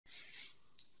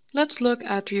Let's look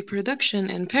at reproduction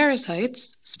in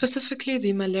parasites, specifically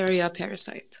the malaria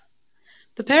parasite.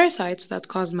 The parasites that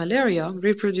cause malaria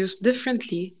reproduce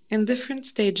differently in different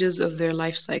stages of their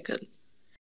life cycle.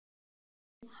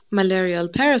 Malarial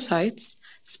parasites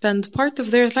spend part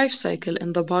of their life cycle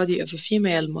in the body of a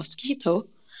female mosquito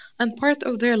and part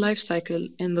of their life cycle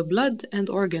in the blood and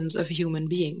organs of human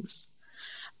beings.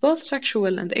 Both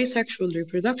sexual and asexual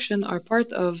reproduction are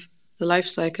part of the life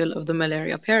cycle of the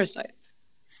malaria parasite.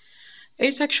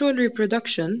 Asexual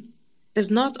reproduction is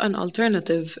not an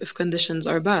alternative if conditions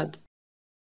are bad.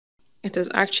 It is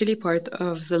actually part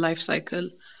of the life cycle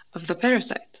of the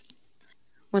parasite.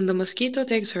 When the mosquito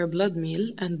takes her blood meal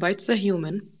and bites the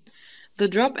human, the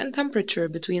drop in temperature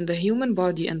between the human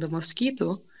body and the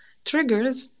mosquito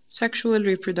triggers sexual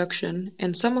reproduction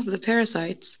in some of the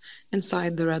parasites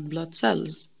inside the red blood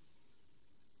cells.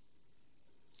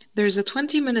 There is a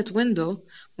 20-minute window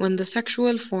when the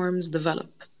sexual forms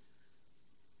develop.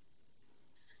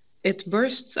 It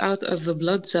bursts out of the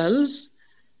blood cells,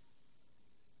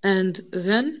 and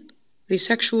then the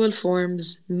sexual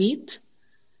forms meet.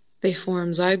 They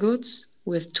form zygotes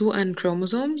with 2 N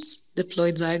chromosomes,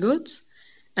 diploid zygotes,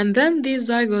 and then these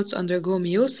zygotes undergo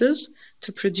meiosis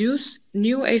to produce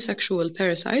new asexual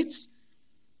parasites.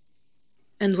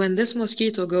 And when this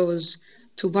mosquito goes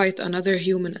to bite another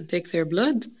human and take their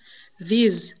blood,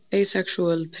 these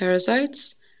asexual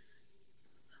parasites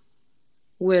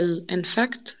will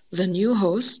infect the new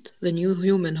host, the new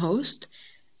human host,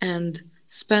 and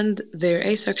spend their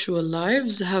asexual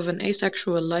lives, have an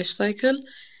asexual life cycle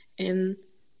in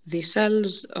the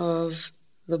cells of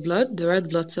the blood, the red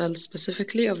blood cells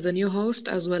specifically of the new host,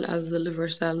 as well as the liver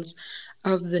cells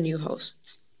of the new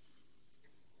hosts.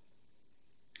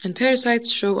 And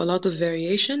parasites show a lot of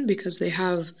variation because they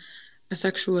have a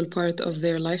sexual part of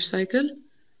their life cycle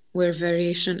where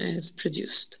variation is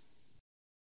produced.